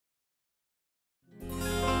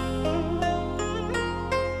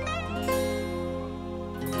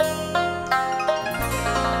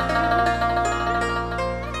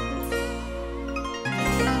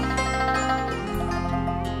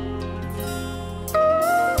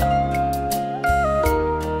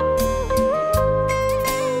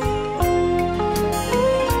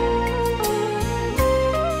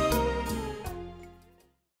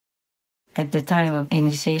At the time of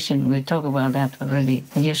initiation, we talk about that already.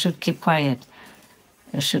 You should keep quiet.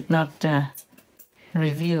 You should not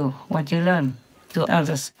review what you learn to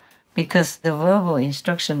others, because the verbal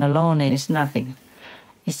instruction alone is nothing.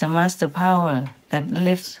 It's the master power that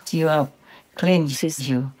lifts you up, cleanses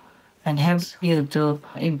you, and helps you to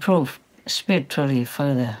improve spiritually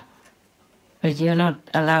further. But you're not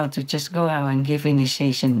allowed to just go out and give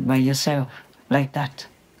initiation by yourself like that.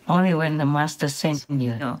 Only when the master sends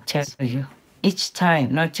you, tell you. Each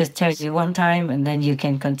time, not just tell you one time and then you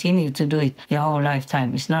can continue to do it your whole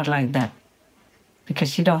lifetime. It's not like that.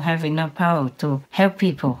 Because you don't have enough power to help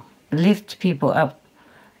people, lift people up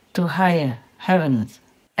to higher heavens,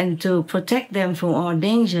 and to protect them from all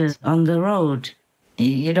dangers on the road.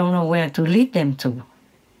 You don't know where to lead them to,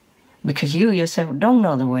 because you yourself don't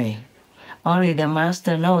know the way. Only the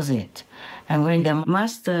master knows it. And when the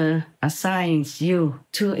master assigns you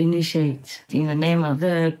to initiate in the name of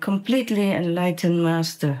the completely enlightened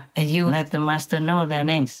master, and you let the master know their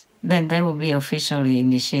names, then they will be officially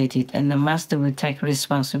initiated and the master will take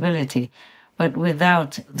responsibility. But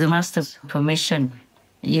without the master's permission,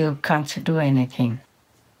 you can't do anything.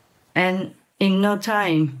 And in no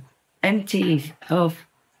time, empty of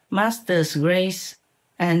master's grace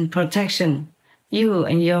and protection, you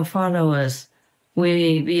and your followers will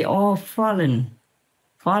be all fallen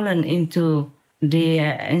into the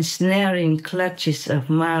ensnaring clutches of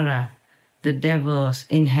Mara, the devils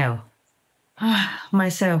in hell.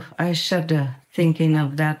 Myself, I shudder thinking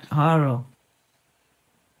of that horror.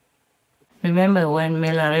 Remember when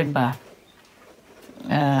Milarepa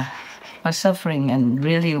was suffering and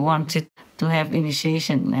really wanted to have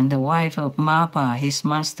initiation, and the wife of Mapa, his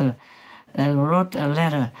master, wrote a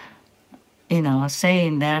letter,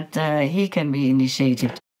 saying that he can be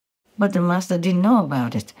initiated. But the master didn't know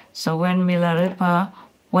about it. So when Milarepa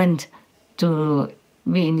went to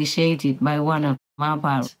be initiated by one of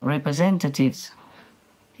Mapa's representatives,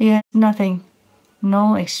 he had nothing,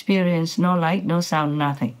 no experience, no light, no sound,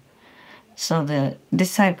 nothing. So the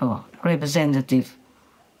disciple representative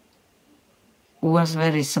was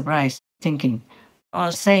very surprised, thinking,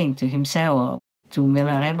 or saying to himself or to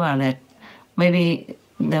Milarepa that maybe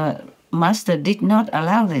the master did not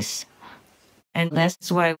allow this. And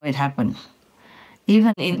that's why it happened.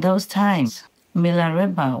 Even in those times,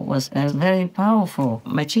 Milarepa was a very powerful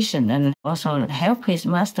magician and also helped his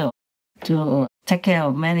master to take care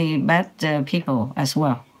of many bad people as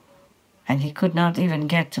well. And he could not even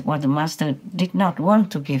get what the master did not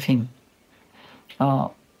want to give him,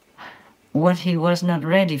 or what he was not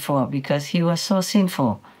ready for, because he was so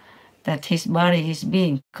sinful that his body, his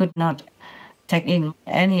being, could not take in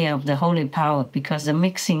any of the holy power, because the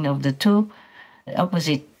mixing of the two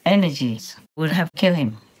opposite energies would have killed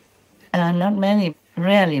him. Not many,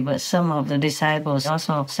 rarely, but some of the disciples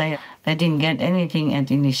also say they didn't get anything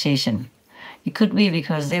at initiation. It could be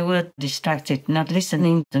because they were distracted, not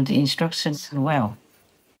listening to the instructions well,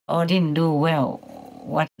 or didn't do well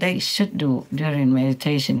what they should do during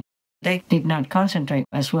meditation. They did not concentrate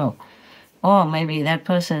as well. Or maybe that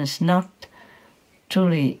person is not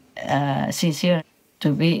truly sincere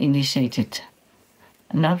to be initiated,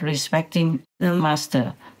 not respecting the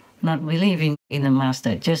master, not believing in the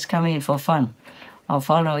master, just coming for fun, or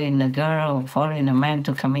following a girl, or following a man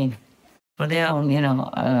to come in for their own,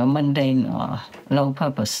 mundane or low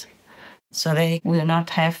purpose. So they will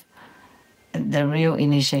not have the real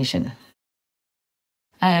initiation.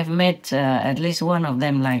 I have met at least one of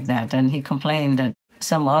them like that, and he complained that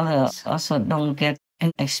some others also don't get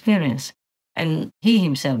an experience, and he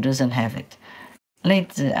himself doesn't have it.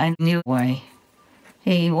 Later, I knew why.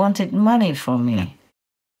 He wanted money from me.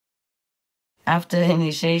 After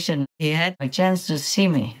initiation, he had a chance to see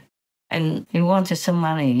me, and he wanted some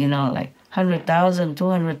money, like 100,000,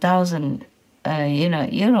 200,000,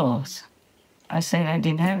 euros. I said I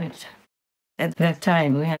didn't have it. At that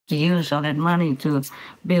time, we had to use all that money to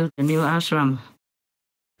build a new ashram.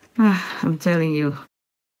 I'm telling you,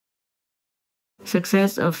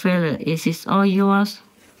 success or failure, is it all yours?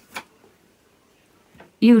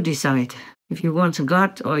 You decide if you want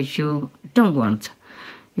God or if you don't want.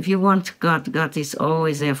 If you want God, God is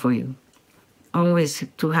always there for you, always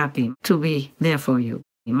too happy to be there for you.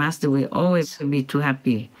 The Master will always be too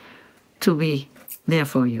happy to be there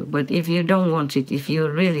for you. But if you don't want it, if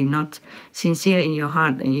you're really not sincere in your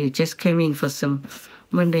heart and you just came in for some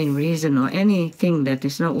mundane reason or anything that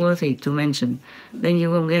is not worthy to mention, then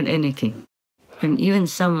you won't get anything. And even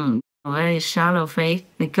some very shallow faith,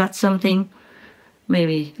 they got something,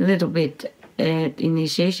 maybe a little bit at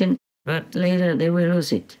initiation, but later they will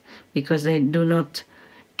lose it because they do not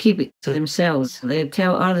keep it to themselves. They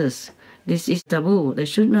tell others this is taboo. They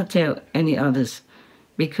should not tell any others,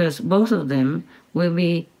 because both of them will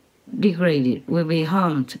be degraded, will be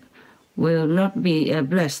harmed, will not be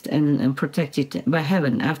blessed and protected by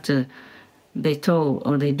heaven after they told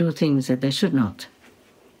or they do things that they should not.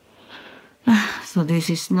 So this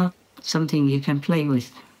is not something you can play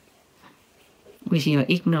with your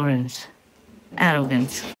ignorance,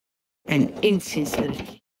 arrogance, and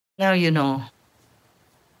insincerity. Now you know.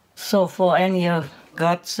 So for any of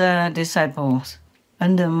God's disciples,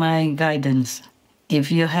 under my guidance,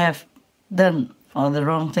 if you have done all the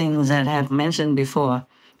wrong things that I have mentioned before,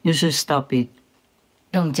 you should stop it.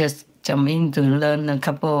 Don't just jump in to learn a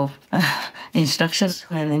couple of instructions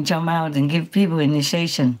and then jump out and give people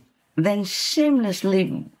initiation. Then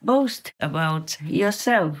shamelessly boast about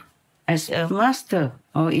yourself as a master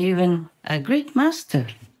or even a great master.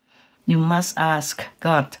 You must ask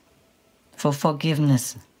God for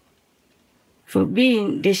forgiveness for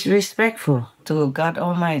being disrespectful to God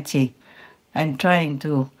Almighty and trying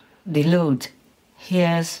to delude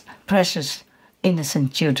His precious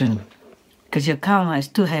innocent children, because your karma is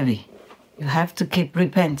too heavy. You have to keep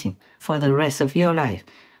repenting for the rest of your life,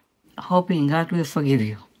 hoping God will forgive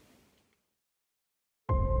you.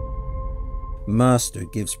 Master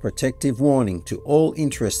gives protective warning to all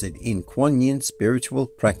interested in Kuan Yin spiritual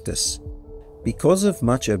practice. Because of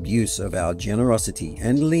much abuse of our generosity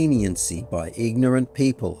and leniency by ignorant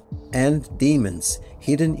people and demons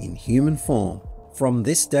hidden in human form, from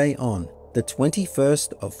this day on, the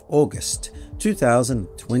 21st of August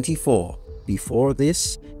 2024, before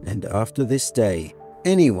this and after this day,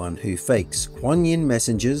 anyone who fakes Kuan Yin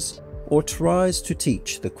messengers or tries to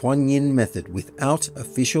teach the Kuan Yin method without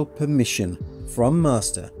official permission from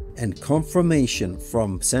Master and confirmation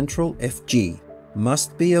from Central FG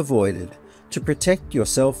must be avoided to protect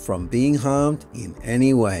yourself from being harmed in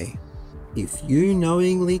any way. If you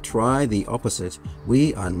knowingly try the opposite,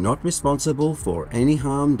 we are not responsible for any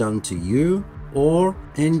harm done to you or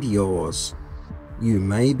and yours. You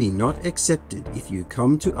may be not accepted if you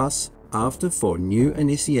come to us after for new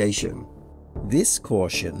initiation. This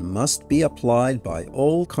caution must be applied by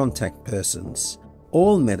all contact persons,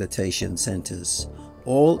 all meditation centers,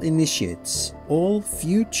 all initiates, all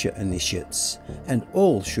future initiates, and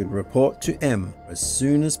all should report to M as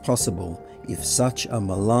soon as possible if such a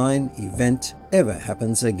malign event ever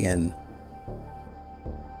happens again.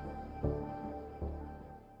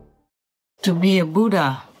 To be a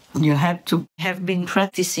Buddha, you have to have been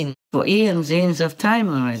practicing for eons of time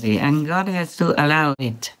already, and God has to allow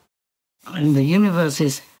it. And the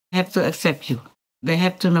universes have to accept you. They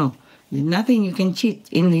have to know. Nothing you can cheat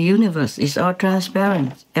in the universe. It's all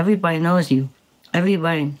transparent. Everybody knows you.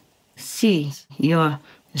 Everybody sees your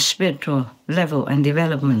spiritual level and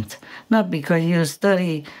development. Not because you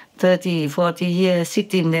study 30, 40 years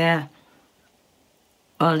sitting there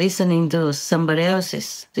or listening to somebody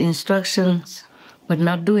else's instructions, but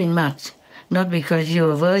not doing much. Not because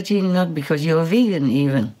you're a virgin, not because you're a vegan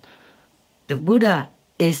even. The Buddha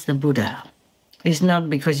is the Buddha. It's not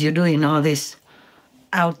because you're doing all this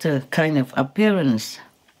outer kind of appearance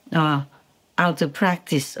or outer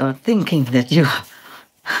practice or thinking that you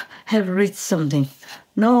have reached something.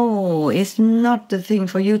 No, it's not the thing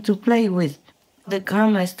for you to play with. The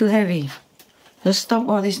karma is too heavy. So stop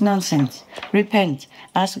all this nonsense. Repent,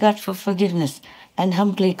 ask God for forgiveness, and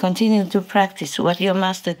humbly continue to practice what your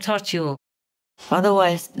master taught you.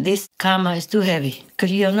 Otherwise, this karma is too heavy,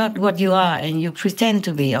 because you're not what you are and you pretend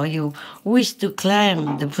to be, or you wish to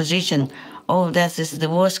climb the position. Oh, that is the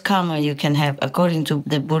worst karma you can have, according to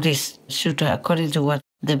the Buddhist Sutra, according to what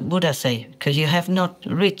the Buddha say, because you have not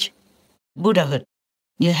reached Buddhahood.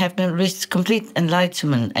 You have not reached complete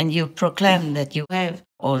enlightenment, and you proclaim that you have.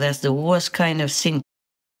 Oh, that's the worst kind of sin.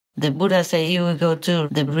 The Buddha say you will go to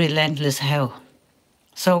the relentless hell.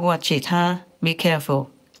 So watch it, huh? Be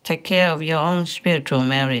careful. Take care of your own spiritual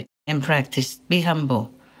merit and practice. Be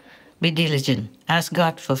humble. Be diligent. Ask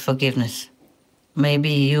God for forgiveness. Maybe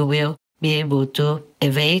you will be able to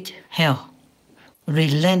evade hell.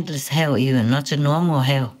 Relentless hell even, not a normal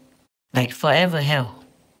hell. Like forever hell.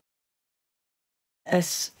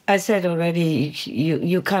 As I said already,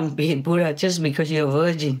 you can't be a Buddha just because you're a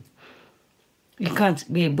virgin. You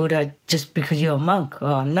can't be a Buddha just because you're a monk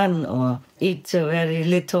or a nun or eat very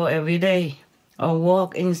little every day or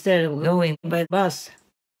walk instead of going by bus,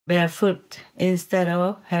 barefoot instead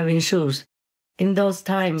of having shoes. In those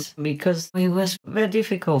times, because it was very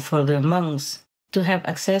difficult for the monks to have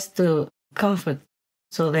access to comfort,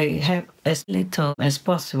 so they had as little as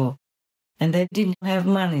possible. And they didn't have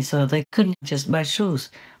money, so they couldn't just buy shoes.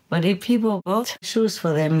 But if people bought shoes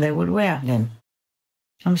for them, they would wear them.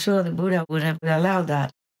 I'm sure the Buddha would have allowed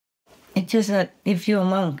that. It's just that if you're a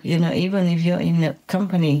monk, even if you're in the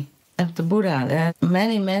company of the Buddha, there are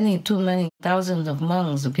too many thousands of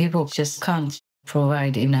monks, people just can't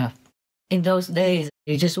provide enough. In those days,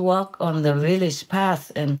 you just walk on the village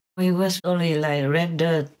path and it was only like red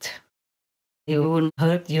dirt. It wouldn't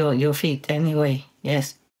hurt your feet anyway,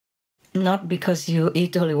 yes. Not because you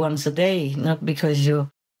eat only once a day, not because you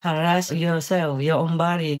harass yourself, your own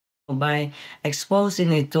body, by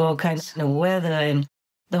exposing it to all kinds of weather and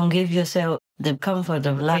don't give yourself the comfort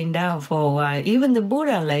of lying down for a while. Even the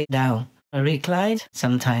Buddha lay down, reclined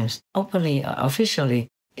sometimes, openly, officially.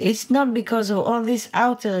 It's not because of all these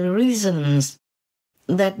outer reasons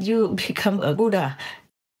that you become a Buddha.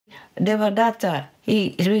 Devadatta,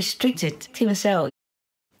 he restricted himself.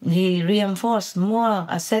 He reinforced more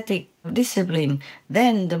ascetic discipline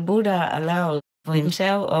than the Buddha allowed for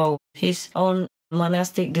himself or his own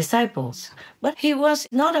monastic disciples. But he was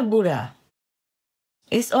not a Buddha.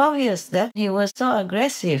 It's obvious that he was so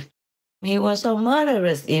aggressive. He was so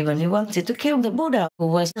murderous even. He wanted to kill the Buddha, who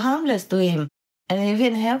was harmless to him, and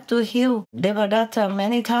even helped to heal Devadatta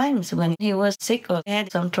many times when he was sick or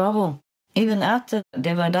had some trouble. Even after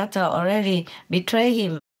Devadatta already betrayed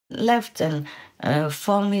him, left and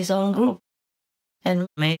formed his own group, and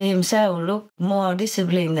made himself look more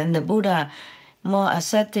disciplined than the Buddha, more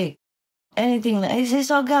ascetic. Anything,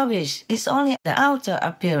 it's all garbage. It's only the outer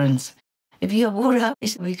appearance. If you're Buddha,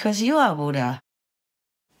 it's because you are Buddha.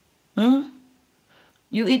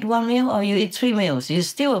 You eat one meal or you eat 3 meals, you're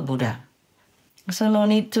still a Buddha. So no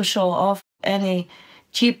need to show off any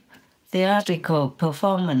cheap theatrical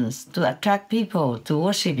performance to attract people to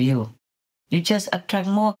worship you. You just attract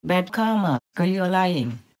more bad karma because you're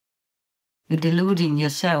lying. You're deluding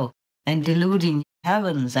yourself and deluding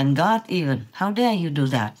heavens and God even. How dare you do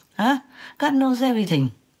that? Huh? God knows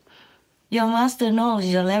everything. Your master knows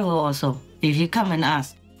your level also. If you come and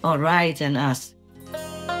ask or write and ask,